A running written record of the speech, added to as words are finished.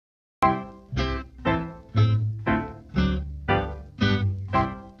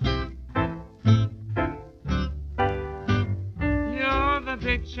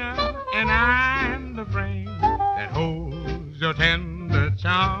picture, and I'm the frame that holds your tender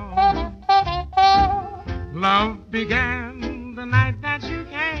charm. Love began the night that you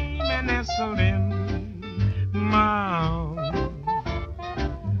came and nestled in my arms.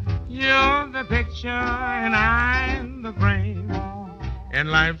 You're the picture, and I'm the frame,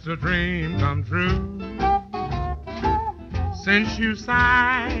 and life's a dream come true. Since you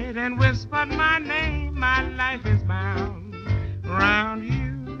sighed and whispered my name, my life is bound around you.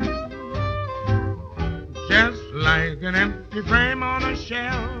 Just like an empty frame on a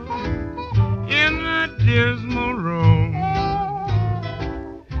shelf in a dismal room.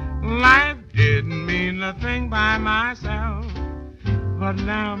 Life didn't mean a thing by myself, but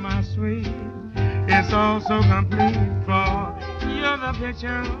now, my sweet, it's all so complete. For you're the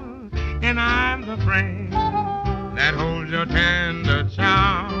picture, and I'm the frame that holds your tender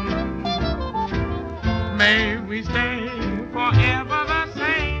charm. May we stay forever the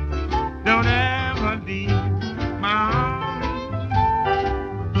same. Don't ever leave my arms.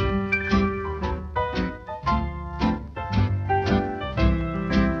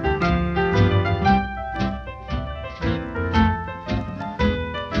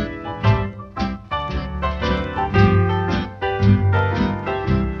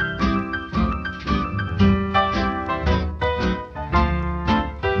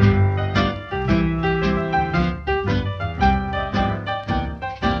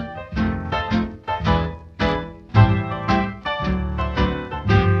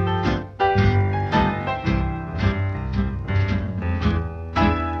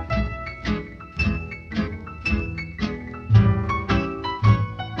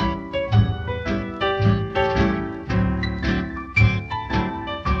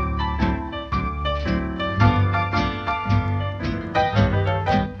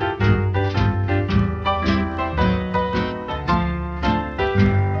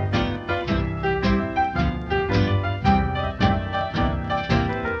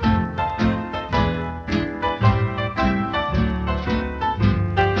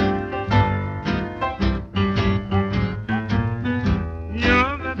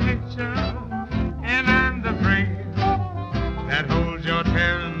 That holds your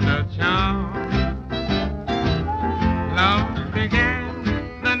tender